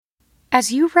As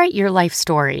you write your life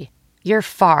story, you're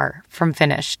far from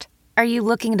finished. Are you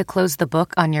looking to close the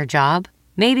book on your job?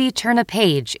 Maybe turn a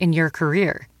page in your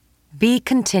career? Be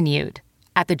continued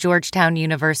at the Georgetown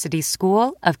University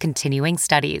School of Continuing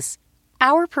Studies.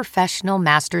 Our professional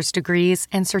master's degrees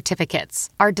and certificates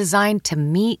are designed to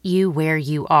meet you where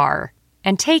you are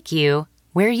and take you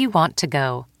where you want to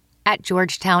go. At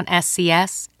Georgetown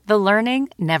SCS, the learning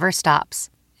never stops,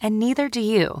 and neither do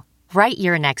you. Write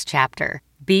your next chapter.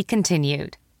 Be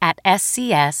continued at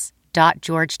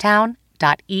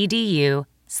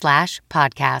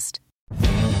scs.georgetown.edu/podcast.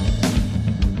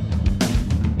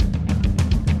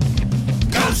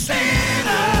 Go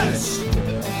Steelers!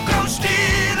 Go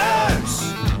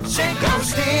Steelers! Say go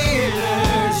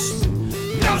Steelers!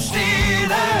 Go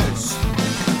Steelers!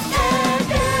 Yeah,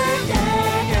 yeah,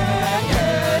 yeah,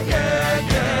 yeah, yeah,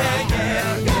 yeah, yeah.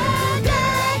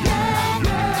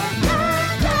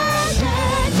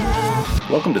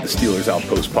 Welcome to the Steelers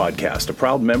Outpost podcast, a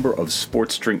proud member of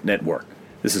Sports Drink Network.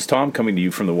 This is Tom coming to you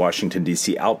from the Washington,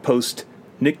 D.C. Outpost.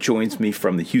 Nick joins me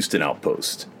from the Houston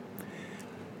Outpost.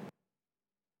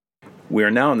 We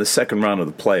are now in the second round of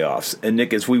the playoffs. And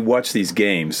Nick, as we watch these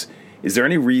games, is there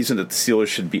any reason that the Steelers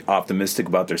should be optimistic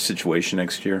about their situation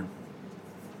next year?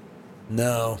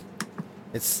 No.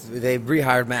 They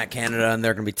rehired Matt Canada, and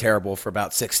they're going to be terrible for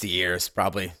about 60 years,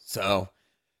 probably. So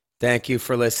thank you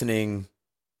for listening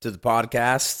to the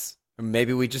podcast. Or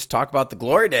maybe we just talk about the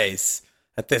glory days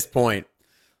at this point.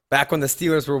 Back when the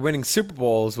Steelers were winning Super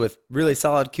Bowls with really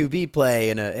solid QB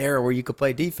play in an era where you could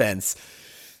play defense.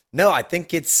 No, I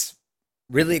think it's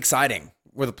really exciting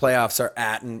where the playoffs are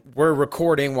at. And we're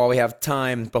recording while we have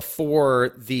time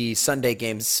before the Sunday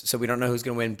games, so we don't know who's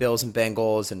going to win, Bills and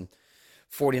Bengals and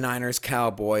 49ers,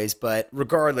 Cowboys. But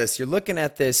regardless, you're looking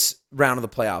at this round of the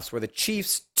playoffs where the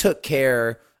Chiefs took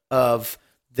care of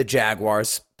the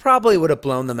Jaguars. Probably would have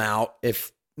blown them out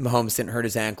if Mahomes didn't hurt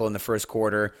his ankle in the first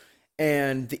quarter.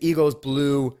 And the Eagles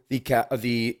blew the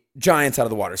Giants out of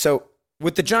the water. So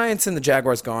with the Giants and the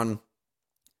Jaguars gone,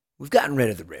 we've gotten rid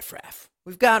of the riffraff.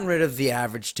 We've gotten rid of the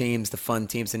average teams, the fun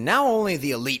teams, and now only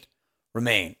the elite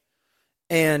remain.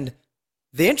 And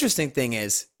the interesting thing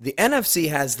is the NFC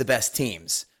has the best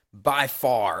teams by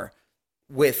far,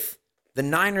 with the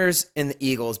Niners and the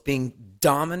Eagles being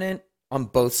dominant on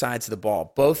both sides of the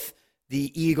ball. Both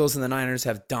the Eagles and the Niners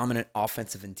have dominant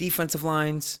offensive and defensive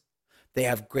lines. They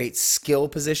have great skill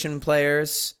position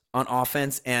players on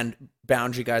offense and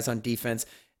boundary guys on defense.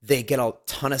 They get a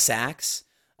ton of sacks.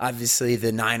 Obviously,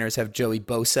 the Niners have Joey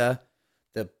Bosa,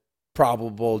 the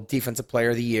probable defensive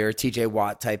player of the year, TJ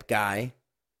Watt type guy,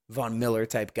 Von Miller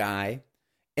type guy.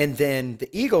 And then the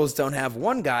Eagles don't have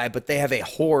one guy, but they have a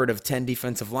horde of 10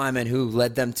 defensive linemen who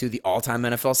led them to the all-time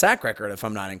NFL sack record, if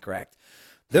I'm not incorrect.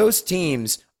 Those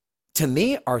teams, to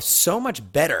me, are so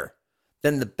much better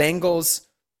than the Bengals,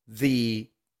 the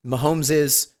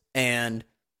Mahomeses, and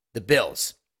the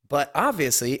Bills. But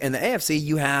obviously, in the AFC,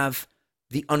 you have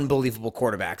the unbelievable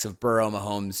quarterbacks of Burrow,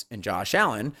 Mahomes, and Josh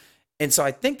Allen. And so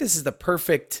I think this is the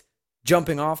perfect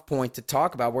jumping off point to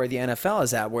talk about where the NFL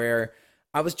is at, where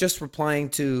I was just replying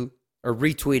to or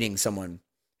retweeting someone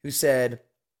who said,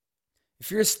 if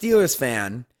you're a Steelers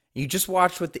fan, you just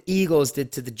watched what the Eagles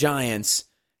did to the Giants,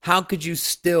 how could you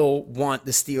still want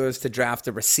the Steelers to draft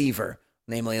a receiver,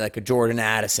 namely like a Jordan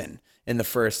Addison in the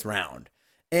first round?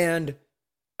 And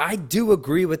I do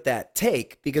agree with that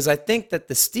take, because I think that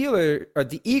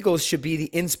the Eagles should be the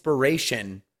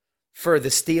inspiration for the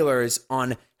Steelers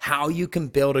on how you can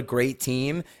build a great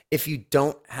team if you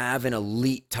don't have an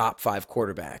elite top 5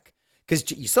 quarterback. Because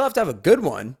you still have to have a good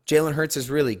one. Jalen Hurts is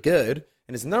really good,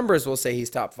 and his numbers will say he's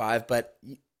top 5, but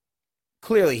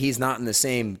clearly he's not in the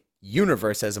same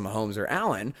universe as a Mahomes or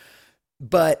Allen.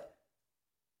 But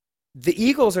the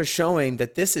Eagles are showing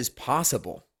that this is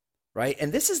possible. Right,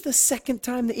 and this is the second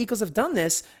time the Eagles have done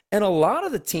this, and a lot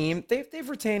of the team they've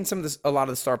retained a lot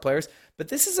of the star players, but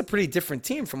this is a pretty different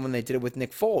team from when they did it with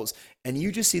Nick Foles. And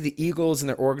you just see the Eagles and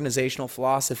their organizational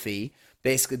philosophy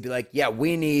basically be like, yeah,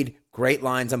 we need great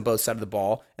lines on both sides of the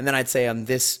ball. And then I'd say on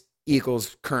this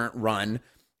Eagles current run,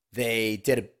 they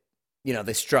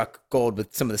they struck gold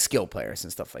with some of the skill players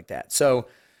and stuff like that. So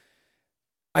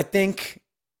I think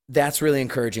that's really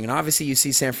encouraging. And obviously you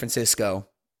see San Francisco.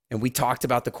 And we talked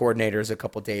about the coordinators a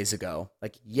couple days ago.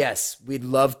 Like, yes, we'd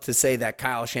love to say that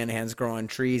Kyle Shanahan's growing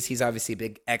trees. He's obviously a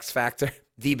big X factor,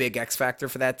 the big X factor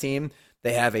for that team.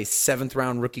 They have a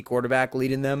 7th-round rookie quarterback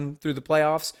leading them through the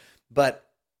playoffs. But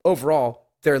overall,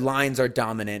 their lines are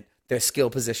dominant. Their skill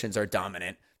positions are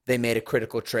dominant. They made a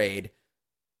critical trade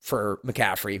for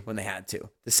McCaffrey when they had to,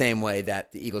 the same way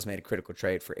that the Eagles made a critical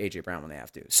trade for A.J. Brown when they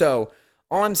have to. So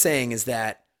all I'm saying is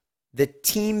that the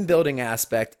team building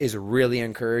aspect is really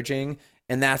encouraging.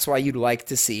 And that's why you'd like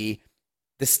to see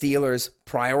the Steelers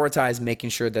prioritize making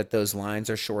sure that those lines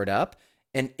are shored up.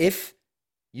 And if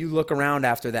you look around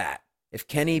after that, if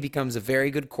Kenny becomes a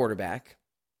very good quarterback,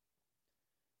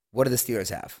 what do the Steelers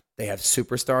have? They have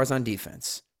superstars on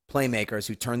defense, playmakers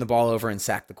who turn the ball over and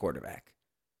sack the quarterback.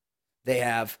 They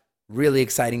have really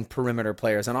exciting perimeter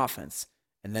players on offense.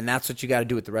 And then that's what you got to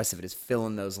do with the rest of it, is fill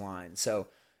in those lines. So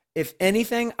if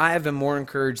anything, I have been more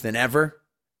encouraged than ever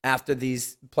after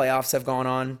these playoffs have gone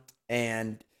on.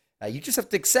 And you just have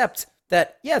to accept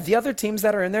that, yeah, the other teams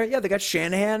that are in there, yeah, they got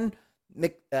Shanahan,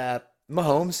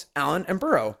 Mahomes, Allen, and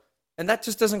Burrow. And that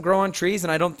just doesn't grow on trees,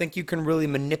 and I don't think you can really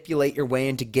manipulate your way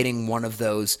into getting one of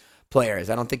those players.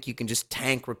 I don't think you can just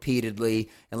tank repeatedly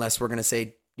unless we're going to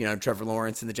say, Trevor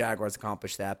Lawrence and the Jaguars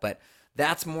accomplished that. But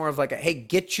that's more of like hey,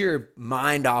 get your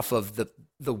mind off of the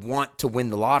want to win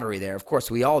the lottery there. Of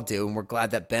course, we all do, and we're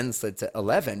glad that Ben slid to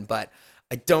 11, but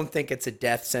I don't think it's a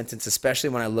death sentence, especially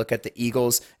when I look at the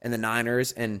Eagles and the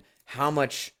Niners and how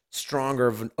much stronger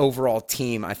of an overall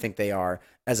team I think they are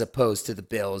as opposed to the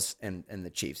Bills and the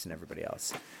Chiefs and everybody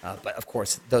else. But, of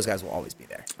course, those guys will always be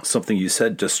there. Something you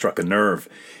said just struck a nerve,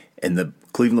 and the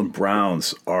Cleveland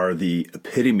Browns are the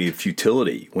epitome of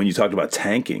futility. When you talked about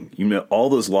tanking, all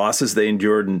those losses they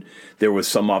endured, and there was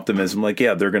some optimism like,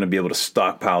 yeah, they're going to be able to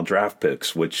stockpile draft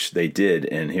picks, which they did,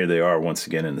 and here they are once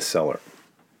again in the cellar.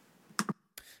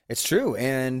 It's true,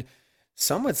 and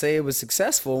some would say it was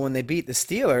successful when they beat the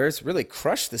Steelers, really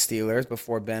crushed the Steelers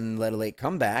before Ben led a late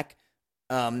comeback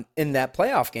in that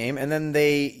playoff game. And then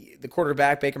the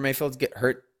quarterback, Baker Mayfield,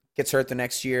 gets hurt the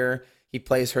next year. He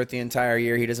plays hurt the entire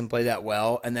year. He doesn't play that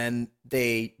well. And then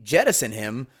they jettison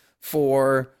him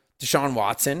for Deshaun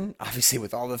Watson, obviously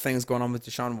with all the things going on with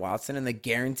Deshaun Watson, and they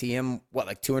guarantee him,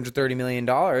 like $230 million.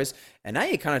 And now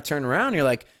you kind of turn around and you're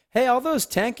like, hey, all those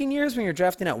tanking years when you're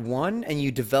drafting at 1 and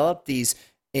you develop this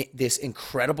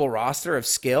incredible roster of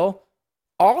skill,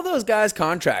 all those guys'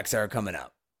 contracts are coming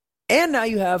up. And now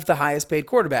you have the highest paid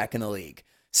quarterback in the league.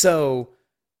 So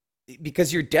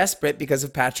because you're desperate because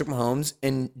of Patrick Mahomes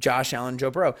and Josh Allen,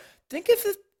 Joe Burrow. Think if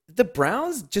the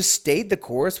Browns just stayed the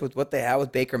course with what they had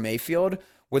with Baker Mayfield,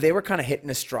 where they were kind of hitting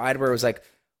a stride where it was like,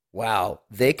 wow,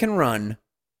 they can run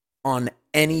on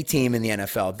any team in the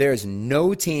NFL. There's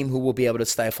no team who will be able to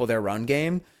stifle their run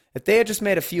game. If they had just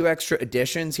made a few extra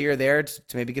additions here or there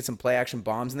to maybe get some play action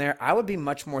bombs in there, I would be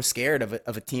much more scared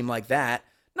of a team like that.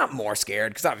 Not more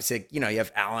scared, because obviously, you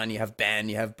have Allen, you have Ben,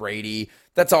 you have Brady.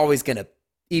 That's always going to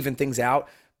even things out.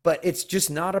 But it's just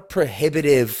not a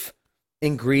prohibitive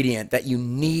ingredient that you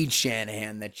need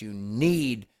Shanahan, that you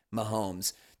need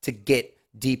Mahomes to get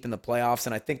deep in the playoffs.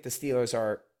 And I think the Steelers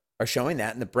are showing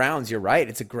that. And the Browns, you're right.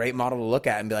 It's a great model to look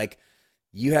at and be like,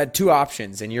 you had two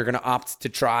options and you're going to opt to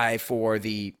try for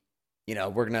the,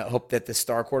 we're going to hope that the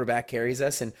star quarterback carries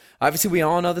us. And obviously we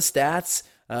all know the stats.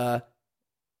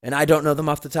 And I don't know them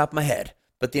off the top of my head,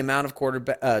 but the amount of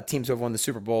quarterback teams who have won the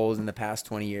Super Bowls in the past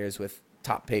 20 years with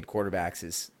top paid quarterbacks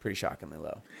is pretty shockingly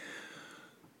low.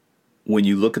 When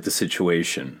you look at the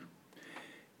situation,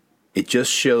 it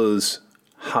just shows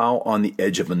how on the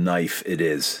edge of a knife it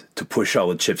is to push all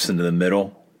the chips into the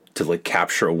middle to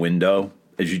capture a window.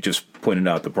 As you just pointed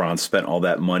out, the Browns spent all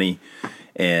that money,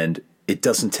 and it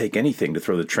doesn't take anything to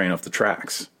throw the train off the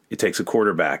tracks. It takes a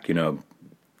quarterback,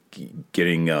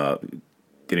 getting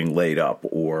laid up,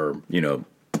 or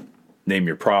name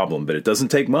your problem. But it doesn't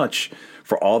take much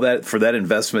for that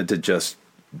investment to just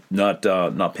not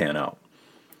pan out.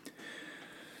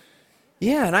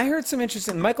 Yeah, and I heard some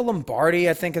interesting. Michael Lombardi,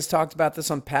 I think, has talked about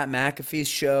this on Pat McAfee's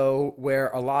show,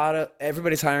 where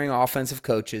everybody's hiring offensive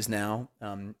coaches now,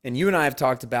 and you and I have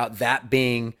talked about that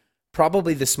being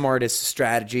probably the smartest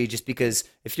strategy, just because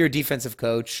if you're a defensive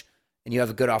coach and you have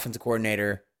a good offensive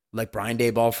coordinator like Brian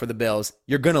Daboll for the Bills,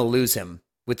 you're going to lose him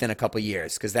within a couple of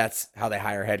years, because that's how they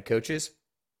hire head coaches.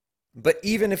 But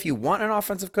even if you want an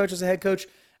offensive coach as a head coach,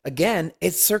 again,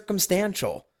 it's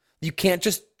circumstantial. You can't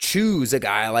just choose a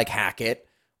guy like Hackett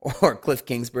or Cliff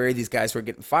Kingsbury, these guys who are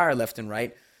getting fired left and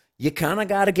right. You kind of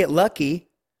got to get lucky,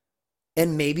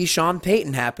 and maybe Sean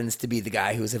Payton happens to be the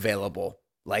guy who's available,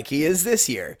 like he is this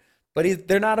year. But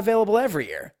they're not available every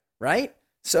year, right?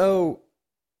 So,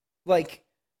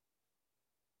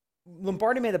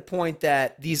 Lombardi made a point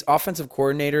that these offensive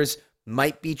coordinators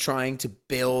might be trying to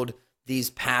build these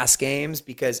pass games,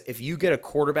 because if you get a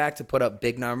quarterback to put up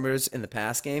big numbers in the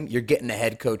pass game, you're getting a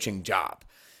head coaching job.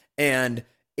 And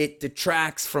it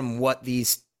detracts from what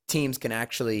these teams can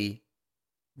actually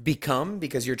become,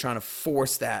 because you're trying to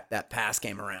force that pass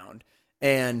game around.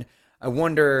 And I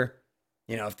wonder,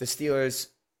 if the Steelers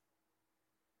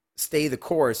stay the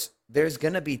course, there's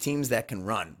going to be teams that can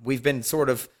run. We've been sort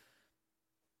of,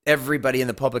 everybody in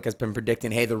the public has been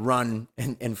predicting, hey, the run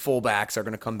and fullbacks are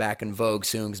going to come back in vogue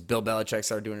soon because Bill Belichick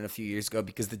started doing it a few years ago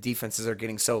because the defenses are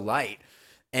getting so light.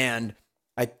 And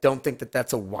I don't think that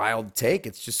that's a wild take.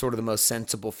 It's just sort of the most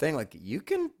sensible thing. Like,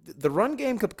 the run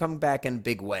game could come back in a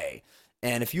big way.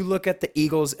 And if you look at the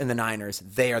Eagles and the Niners,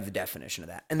 they are the definition of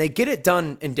that. And they get it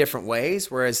done in different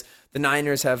ways, whereas the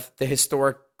Niners have the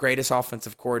historic greatest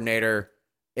offensive coordinator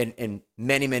in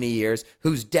many, many years,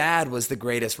 whose dad was the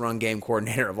greatest run game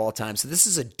coordinator of all time. So this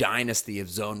is a dynasty of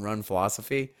zone run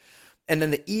philosophy. And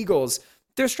then the Eagles,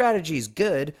 their strategy is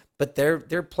good, but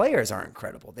their players are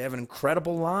incredible. They have an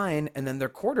incredible line, and then their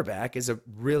quarterback is a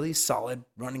really solid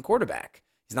running quarterback.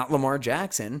 He's not Lamar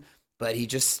Jackson, but he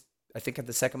just, I think, had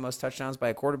the second most touchdowns by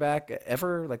a quarterback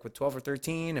ever, like with 12 or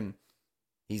 13, and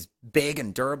he's big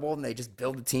and durable, and they just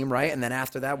build the team right. And then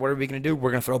after that, what are we going to do?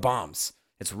 We're going to throw bombs.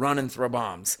 It's run and throw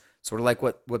bombs, sort of like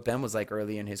what Ben was like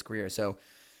early in his career. So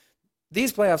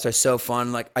these playoffs are so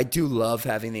fun. Like, I do love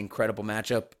having the incredible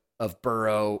matchup of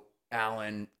Burrow,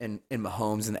 Allen, and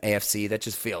Mahomes in the AFC. That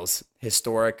just feels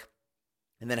historic.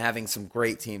 And then having some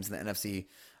great teams in the NFC.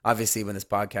 Obviously, when this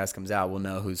podcast comes out, we'll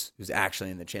know who's actually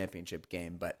in the championship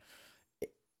game. But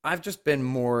I've just been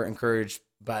more encouraged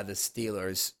by the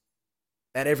Steelers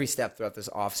at every step throughout this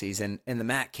offseason, and the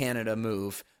Matt Canada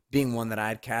move being one that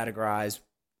I'd categorize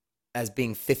as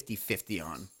being 50-50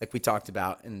 on, like we talked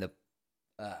about in the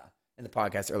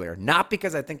podcast earlier. Not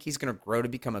because I think he's going to grow to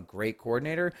become a great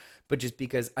coordinator, but just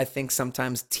because I think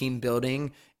sometimes team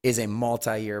building is a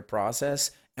multi-year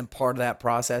process, and part of that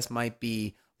process might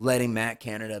be letting Matt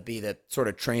Canada be the sort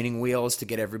of training wheels to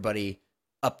get everybody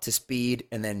up to speed,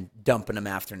 and then dumping them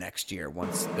after next year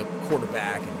once the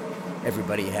quarterback and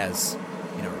everybody has,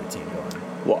 a routine going.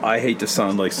 Well, I hate to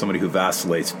sound like somebody who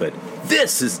vacillates, but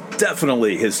this is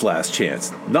definitely his last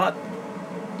chance. Not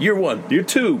year one, year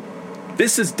two.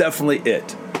 This is definitely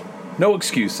it. No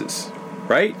excuses,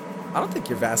 right? I don't think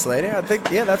you're vacillating. I think,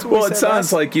 that's what well, we said. It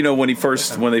sounds like,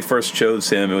 when they first chose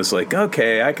him, it was like,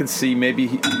 okay, I can see maybe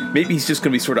he's just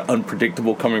going to be sort of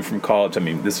unpredictable coming from college. I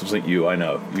mean, this wasn't you, I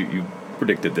know. You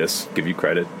predicted this. Give you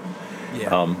credit.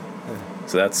 Yeah.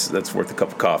 So that's worth a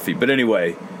cup of coffee. But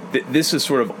anyway, this is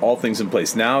sort of all things in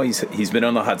place. Now he's been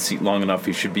on the hot seat long enough.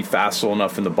 He should be facile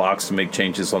enough in the box to make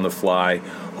changes on the fly.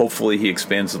 Hopefully he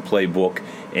expands the playbook,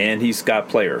 and he's got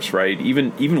players, right?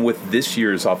 Even with this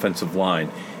year's offensive line,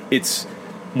 it's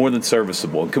more than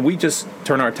serviceable. And can we just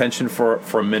turn our attention for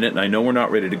a minute? And I know we're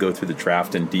not ready to go through the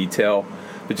draft in detail,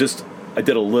 but just I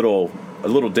did a little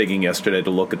digging yesterday to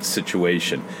look at the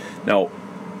situation. Now,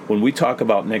 when we talk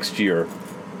about next year,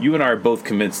 you and I are both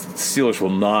convinced that the Steelers will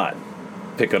not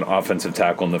pick an offensive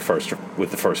tackle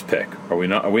with the first pick. Are we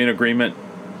not? Are we in agreement?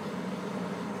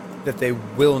 That they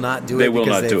will not do it. They will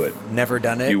not do it. Never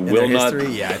done it. You in will their not.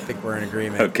 history? Yeah, I think we're in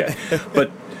agreement. Okay, but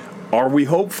are we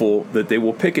hopeful that they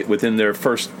will pick it within their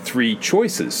first three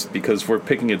choices? Because we're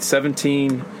picking at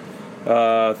 17,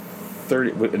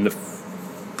 30 in the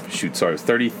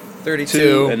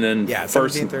 32, and then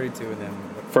 17, 32, and then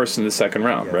first in the second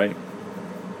round, right?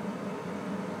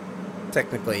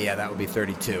 Technically, that would be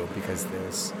 32 because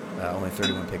there's only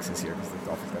 31 picks this year because the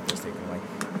Dolphins got first taken away.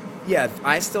 Yeah,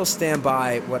 I still stand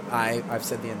by what I've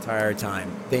said the entire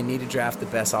time. They need to draft the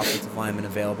best offensive lineman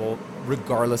available,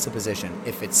 regardless of position.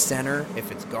 If it's center,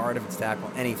 if it's guard, if it's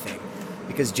tackle, anything.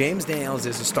 Because James Daniels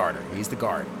is a starter. He's the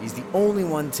guard. He's the only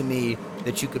one to me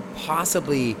that you could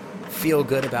possibly feel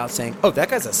good about saying, oh, that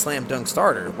guy's a slam dunk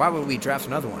starter. Why would we draft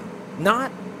another one?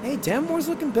 Not, hey, Dan Moore's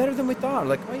looking better than we thought.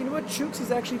 Like, oh, you know what? Chooks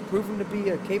is actually proven to be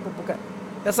a capable guy.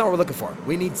 That's not what we're looking for.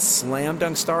 We need slam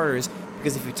dunk starters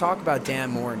because if you talk about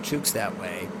Dan Moore and Chooks that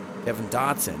way, Kevin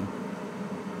Dotson,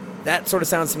 that sort of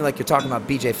sounds to me like you're talking about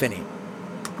B.J. Finney.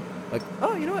 Like,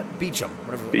 oh, you know what? Beacham.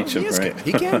 Whatever. Beacham, he is right. good.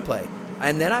 He can play.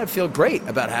 And then I'd feel great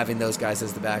about having those guys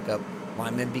as the backup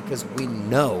linemen because we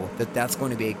know that that's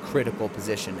going to be a critical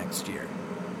position next year.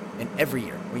 And every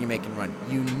year when you're making a run,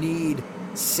 you need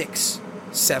 6,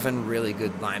 7 really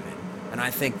good linemen. And I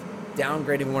think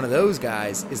downgrading one of those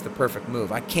guys is the perfect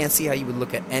move. I can't see how you would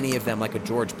look at any of them like a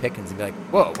George Pickens and be like,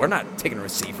 whoa, we're not taking a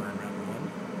receiver in round one.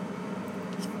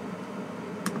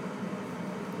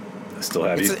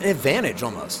 It's an advantage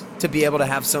almost to be able to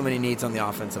have so many needs on the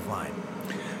offensive line.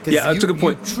 Yeah, that's a good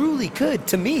point. You truly could,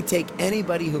 to me, take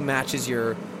anybody who matches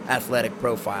your athletic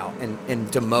profile and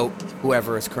demote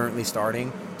whoever is currently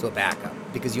starting to a backup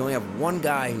because you only have one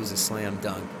guy who's a slam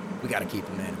dunk. We got to keep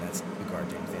him in. That's the guard,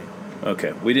 James Daniels.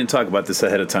 Okay, we didn't talk about this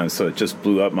ahead of time, so it just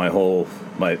blew up my whole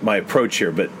my approach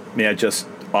here. But may I just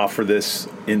offer this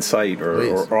insight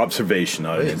or observation,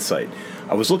 not an insight?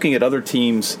 I was looking at other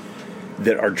teams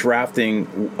that are drafting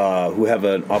who have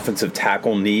an offensive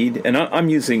tackle need, and I'm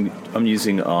using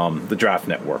the Draft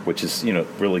Network, which is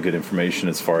really good information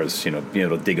as far as being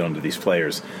able to dig onto these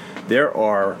players. There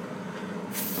are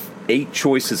 7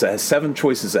 choices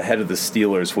ahead of the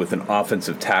Steelers with an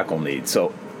offensive tackle need.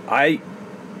 So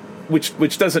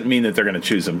which doesn't mean that they're going to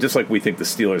choose them. Just like we think the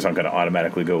Steelers aren't going to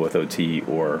automatically go with OT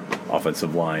or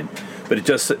offensive line, but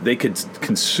they could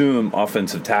consume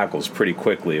offensive tackles pretty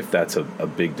quickly if that's a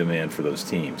big demand for those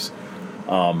teams.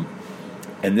 And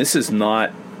this is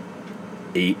not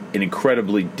an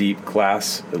incredibly deep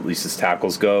class, at least as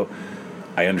tackles go.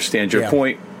 I understand your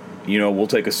point. We'll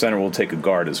take a center, we'll take a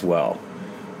guard as well.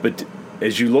 But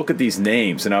as you look at these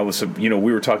names, and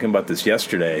we were talking about this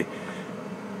yesterday,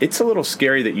 it's a little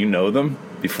scary that you know them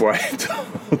before I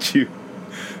told you.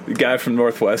 The guy from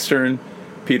Northwestern,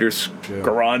 Peter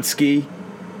Skoronski,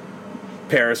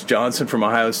 Paris Johnson from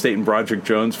Ohio State, and Broderick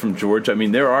Jones from Georgia. I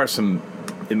mean, there are some,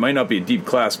 it might not be a deep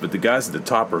class, but the guys at the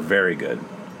top are very good.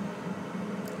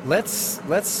 Let's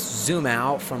zoom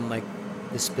out from the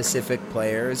specific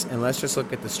players and let's just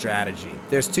look at the strategy.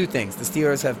 There's 2 things. The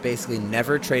Steelers have basically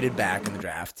never traded back in the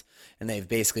draft, and they've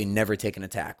basically never taken a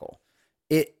tackle.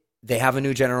 They have a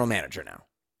new general manager now.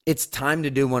 It's time to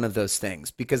do one of those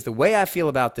things, because the way I feel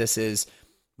about this is,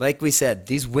 like we said,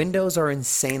 these windows are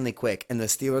insanely quick, and the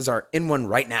Steelers are in one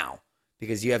right now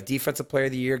because you have Defensive Player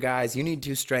of the Year guys. You need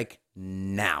to strike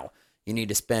now. You need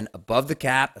to spend above the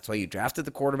cap. That's why you drafted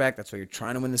the quarterback. That's why you're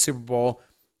trying to win the Super Bowl.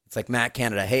 It's like Matt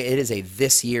Canada. Hey, it is a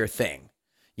this year thing.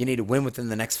 You need to win within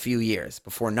the next few years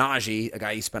before Najee, a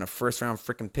guy you spent a first-round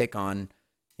freaking pick on,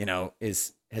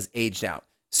 has aged out.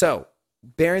 So,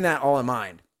 bearing that all in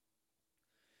mind,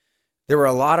 there were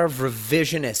a lot of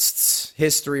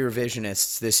history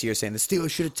revisionists this year saying the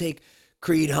Steelers should have taken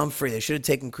Creed Humphrey. They should have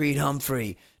taken Creed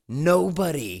Humphrey.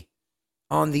 Nobody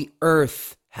on the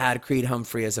earth had Creed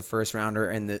Humphrey as a first rounder,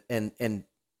 and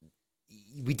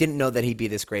we didn't know that he'd be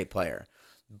this great player.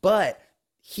 But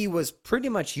he was pretty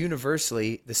much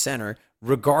universally, the center,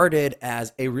 regarded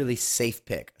as a really safe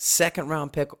pick. 2nd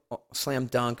round pick, slam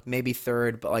dunk, maybe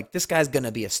 3rd, but this guy's going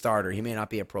to be a starter. He may not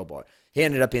be a Pro Bowler. He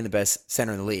ended up being the best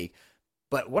center in the league.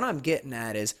 But what I'm getting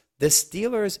at is the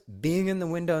Steelers being in the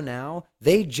window now,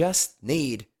 they just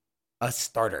need a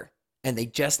starter, and they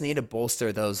just need to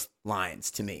bolster those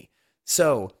lines to me.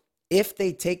 So if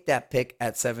they take that pick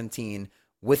at 17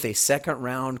 with a 2nd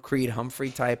round Creed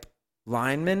Humphrey type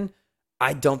lineman,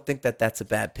 I don't think that that's a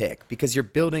bad pick, because you're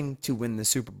building to win the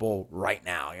Super Bowl right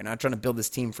now. You're not trying to build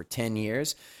this team for 10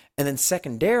 years. And then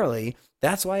secondarily,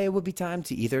 that's why it would be time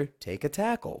to either take a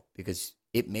tackle, because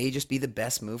it may just be the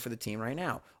best move for the team right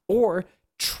now, or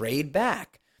trade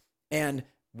back. And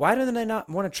why do they not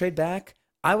want to trade back?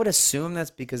 I would assume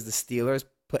that's because the Steelers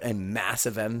put a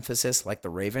massive emphasis, like the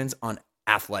Ravens, on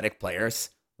athletic players,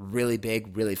 really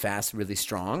big, really fast, really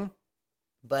strong.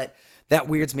 But that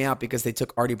weirds me out because they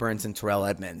took Artie Burns and Terrell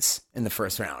Edmunds in the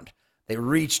 1st round. They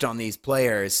reached on these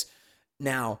players.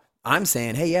 Now, I'm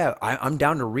saying, hey, yeah, I'm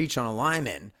down to reach on a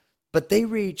lineman, but they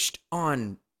reached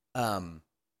on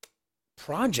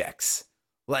projects.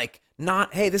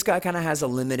 Not, hey, this guy kind of has a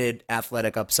limited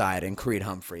athletic upside in Creed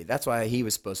Humphrey. That's why he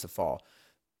was supposed to fall.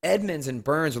 Edmunds and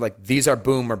Burns were these are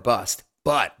boom or bust,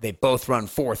 but they both run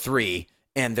 4.3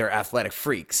 and they're athletic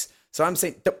freaks. So I'm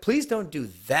saying, please don't do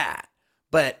that.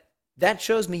 But that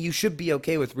shows me you should be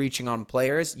okay with reaching on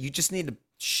players. You just need to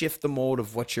shift the mold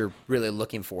of what you're really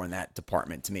looking for in that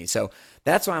department to me. So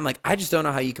that's why I'm I just don't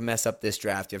know how you can mess up this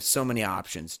draft. You have so many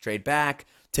options. Trade back,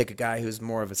 take a guy who's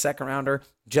more of a 2nd rounder,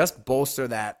 just bolster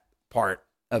that part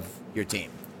of your team.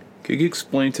 Could you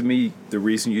explain to me the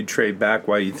reason you'd trade back,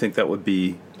 why you think that would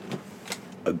be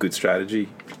a good strategy?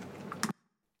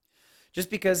 Just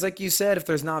because, like you said, if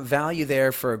there's not value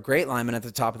there for a great lineman at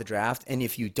the top of the draft, and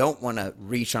if you don't want to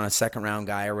reach on a 2nd round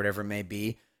guy or whatever it may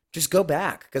be, just go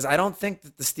back. Because I don't think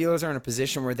that the Steelers are in a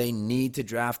position where they need to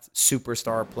draft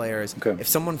superstar players. Okay. If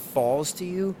someone falls to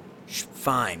you,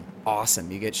 fine, awesome.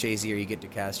 You get Shazier, you get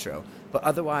DeCastro. But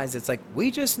otherwise, it's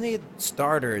we just need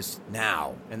starters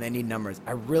now, and they need numbers.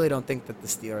 I really don't think that the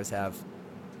Steelers have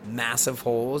massive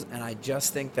holes, and I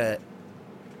just think that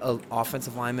an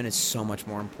offensive lineman is so much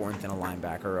more important than a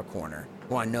linebacker or a corner,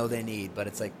 who I know they need. But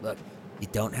it's look, you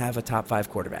don't have a top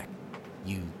 5 quarterback.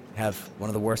 You have one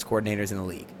of the worst coordinators in the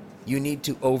league. You need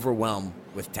to overwhelm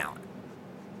with talent.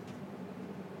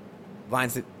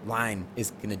 Line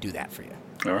is going to do that for you.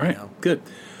 All right, good.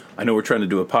 I know we're trying to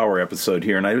do a power episode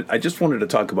here, and I just wanted to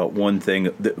talk about one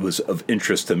thing that was of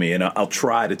interest to me, and I'll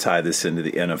try to tie this into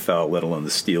the NFL, let alone the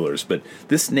Steelers. But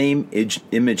this name,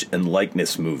 image, and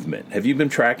likeness movement, have you been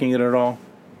tracking it at all?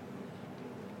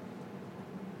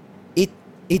 It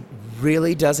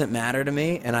really doesn't matter to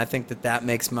me, and I think that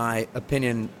makes my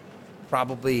opinion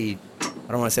probably,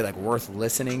 I don't want to say like worth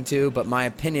listening to, but my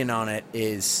opinion on it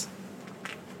is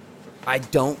I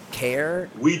don't care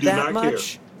We do that not care.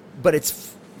 much, but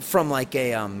it's from like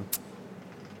a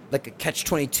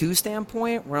catch-22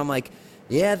 standpoint where I'm like,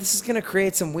 yeah, this is going to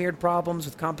create some weird problems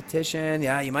with competition.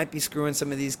 Yeah, you might be screwing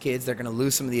some of these kids. They're going to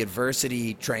lose some of the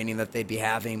adversity training that they'd be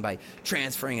having by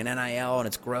transferring an NIL, and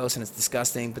it's gross and it's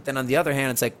disgusting. But then on the other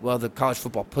hand, it's like, well, the college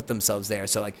football put themselves there.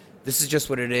 So, like, this is just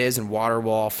what it is, and water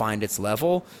will all find its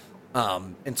level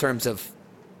in terms of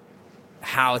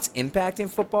how it's impacting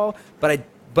football.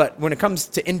 But when it comes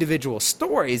to individual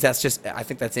stories, I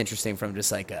think that's interesting from just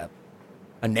like a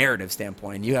narrative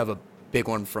standpoint. You have a big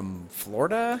one from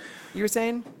Florida, you were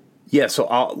saying? Yeah, so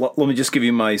let me just give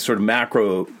you my sort of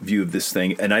macro view of this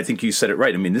thing, and I think you said it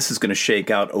right. I mean, this is going to shake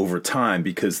out over time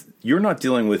because you're not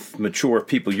dealing with mature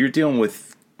people. You're dealing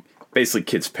with basically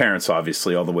kids' parents,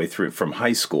 obviously, all the way through from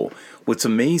high school. What's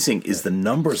amazing is the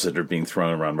numbers that are being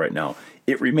thrown around right now.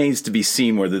 It remains to be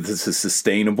seen whether this is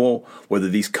sustainable, whether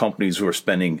these companies who are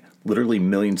spending literally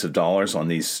millions of dollars on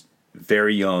these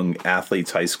very young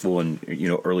athletes, high school and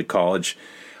early college,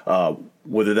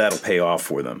 whether that'll pay off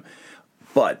for them.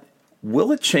 But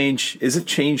will it change? Is it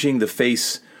changing the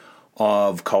face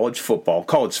of college football,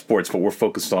 college sports, but we're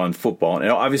focused on football? And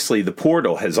obviously the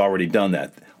portal has already done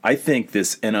that. I think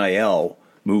this NIL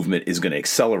movement is going to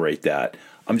accelerate that.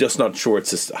 I'm just not sure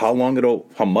it's just how much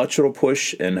it'll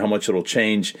push and how much it'll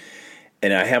change.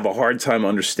 And I have a hard time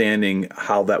understanding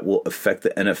how that will affect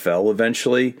the NFL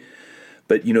eventually.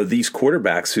 But, these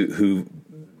quarterbacks who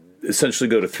essentially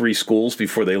go to 3 schools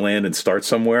before they land and start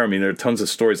somewhere. I mean, there are tons of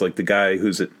stories like the guy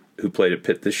who played at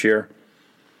Pitt this year.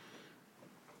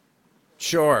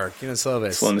 Sure, Keenan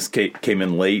Slovis. Came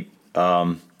in late.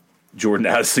 Jordan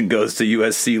Addison goes to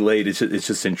USC late. It's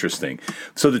just interesting.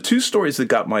 So the 2 stories that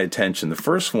got my attention, the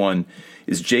first one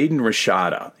is Jaden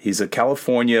Rashada. He's a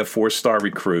California 4-star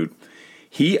recruit.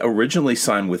 He originally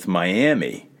signed with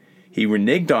Miami. He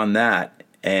reneged on that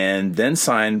and then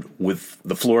signed with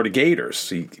the Florida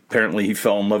Gators. Apparently he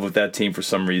fell in love with that team for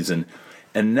some reason.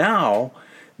 And now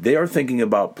they are thinking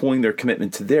about pulling their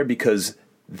commitment to there because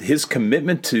his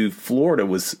commitment to Florida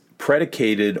was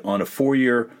predicated on a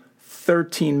 4-year,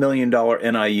 $13 million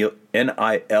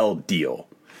NIL deal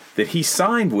that he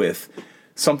signed with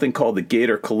something called the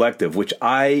Gator Collective, which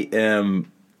I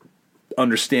am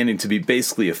understanding to be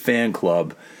basically a fan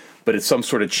club, but it's some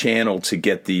sort of channel to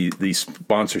get the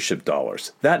sponsorship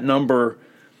dollars. That number,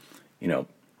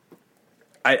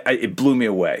 it blew me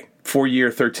away.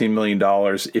 4-year, $13 million.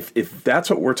 If that's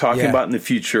what we're talking about in the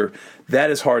future,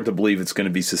 that is hard to believe it's going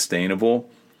to be sustainable.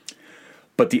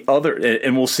 But the other,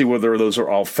 and we'll see whether those are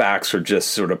all facts or just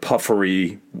sort of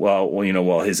puffery while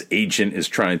his agent is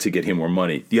trying to get him more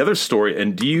money. The other story,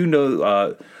 and do you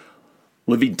know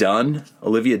Olivia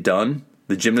Dunn,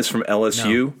 the gymnast from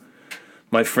LSU? No.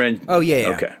 My friend. Oh, yeah.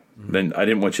 Okay. Then I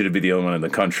didn't want you to be the only one in the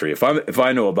country. If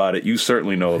I know about it, you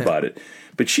certainly know about it.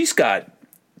 But she's got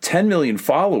 10 million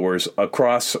followers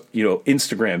across,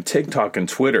 Instagram, TikTok, and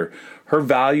Twitter. Her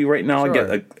value right now,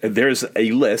 sure. There's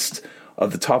a list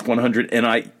of the top 100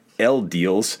 NIL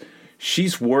deals.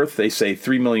 She's worth, they say,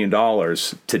 $3 million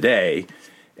today.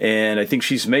 And I think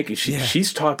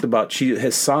she's talked about, she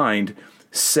has signed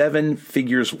 7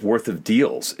 figures worth of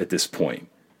deals at this point.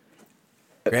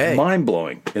 Great. Mind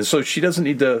blowing. And so she doesn't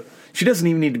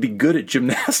even need to be good at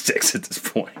gymnastics at this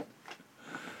point.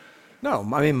 No,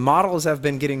 I mean, models have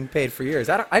been getting paid for years.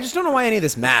 I just don't know why any of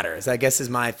this matters, I guess is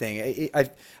my thing. I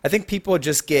think people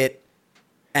just get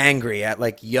angry at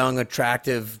like young,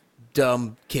 attractive,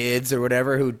 dumb kids or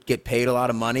whatever who get paid a lot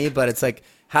of money. But it's like,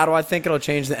 how do I think it'll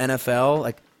change the NFL?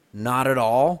 Like, not at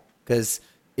all. Because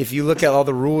if you look at all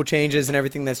the rule changes and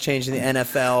everything that's changed in the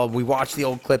NFL, we watch the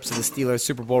old clips of the Steelers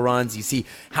Super Bowl runs. You see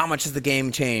how much has the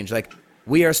game changed. Like,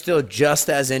 we are still just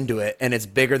as into it, and it's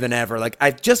bigger than ever. Like,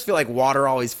 I just feel like water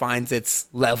always finds its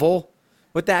level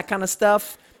with that kind of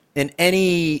stuff. And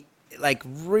any, like,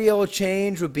 real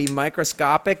change would be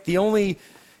microscopic.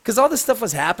 Because all this stuff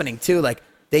was happening, too. Like,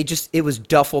 it was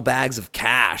duffel bags of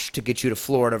cash to get you to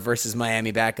Florida versus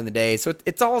Miami back in the day. So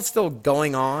it's all still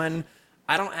going on.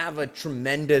 I don't have a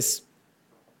tremendous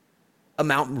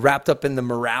amount wrapped up in the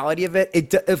morality of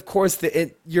it. Of course,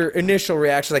 your initial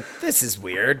reaction, like, this is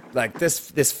weird. Like,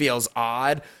 this feels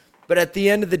odd. But at the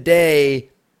end of the day,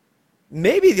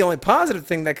 maybe the only positive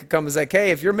thing that could come is like,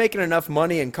 hey, if you're making enough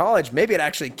money in college, maybe it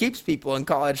actually keeps people in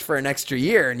college for an extra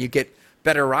year and you get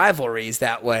better rivalries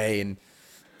that way. And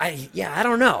I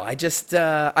don't know. I just,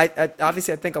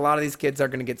 obviously I think a lot of these kids are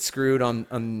going to get screwed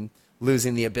on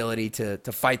losing the ability to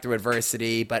fight through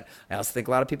adversity. But I also think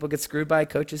a lot of people get screwed by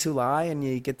coaches who lie, and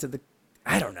you get to the,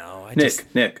 I don't know.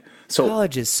 Nick. So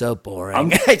college is so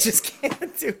boring. I just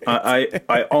can't do it.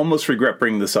 I almost regret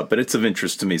bringing this up, but it's of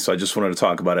interest to me, so I just wanted to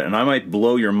talk about it. And I might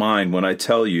blow your mind when I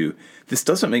tell you this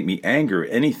doesn't make me angry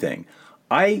or anything.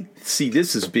 I see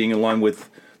this as being in line with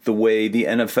the way the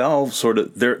NFL sort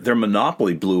of their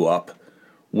monopoly blew up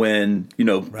when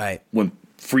when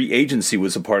free agency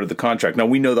was a part of the contract. Now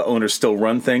we know the owners still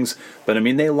run things, but I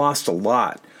mean they lost a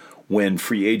lot when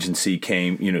free agency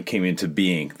came into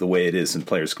being the way it is and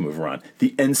players can move around. The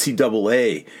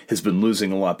NCAA has been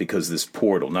losing a lot because of this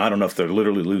portal. Now, I don't know if they're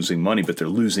literally losing money, but they're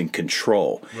losing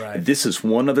control. Right. And this is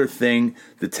one other thing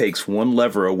that takes one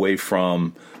lever away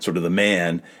from sort of the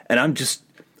man. And I'm just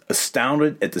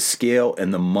astounded at the scale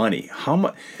and the money. How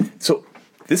much? So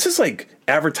this is like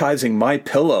advertising My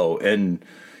Pillow and,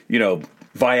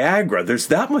 Viagra. There's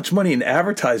that much money in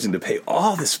advertising to pay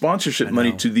all the sponsorship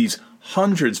money to these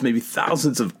hundreds, maybe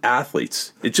thousands of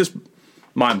athletes. It's just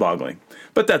mind-boggling.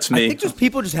 But that's me. I think just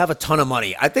people just have a ton of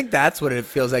money. I think that's what it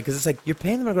feels like, because it's like you're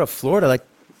paying them to go to Florida. Like,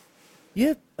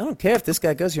 yeah, I don't care if this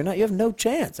guy goes, you're not. You have no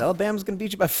chance. Alabama's going to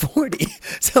beat you by 40.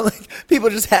 So like people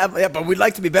just have, but we'd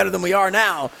like to be better than we are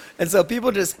now. And so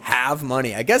people just have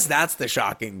money. I guess that's the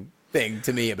shocking thing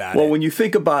to me about it. Well, when you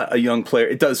think about a young player,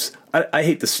 it does. I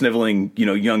hate the sniveling,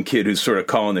 young kid who's sort of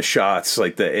calling the shots,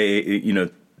 like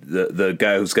the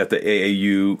guy who's got the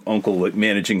AAU uncle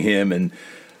managing him, and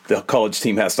the college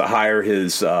team has to hire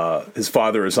his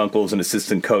father, his uncle, as an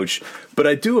assistant coach. But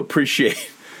I do appreciate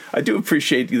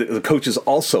the coaches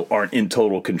also aren't in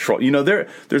total control.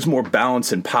 There's more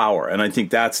balance and power, and I think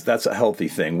that's a healthy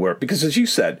thing. Because as you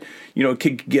said, a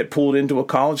kid could get pulled into a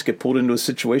college, get pulled into a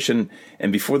situation,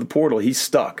 and before the portal, he's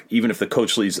stuck. Even if the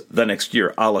coach leaves the next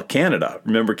year, a la Canada.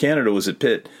 Remember, Canada was at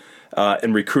Pitt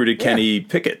and recruited Kenny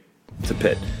Pickett to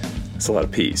Pitt. That's a lot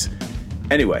of P's.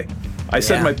 Anyway, I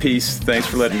said my piece. Thanks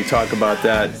for letting me talk about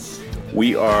that.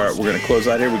 We're going to close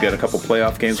out here. We got a couple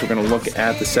playoff games we're going to look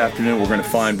at this afternoon. We're going to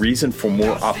find reason for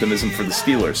more optimism for the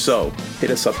Steelers. So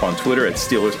hit us up on Twitter at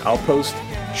Steelers Outpost.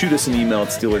 Shoot us an email at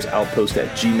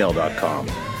SteelersOutpost@gmail.com.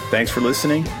 Thanks for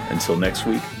listening. Until next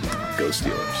week, go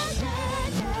Steelers.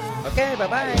 Okay,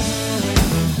 bye-bye.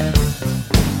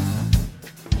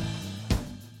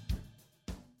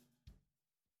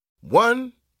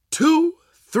 1, 2,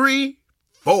 3,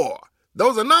 4.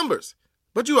 Those are numbers,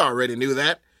 but you already knew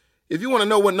that. If you want to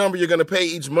know what number you're going to pay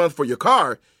each month for your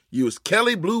car, use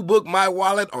Kelley Blue Book My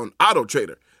Wallet on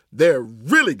AutoTrader. They're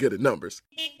really good at numbers.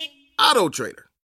 AutoTrader.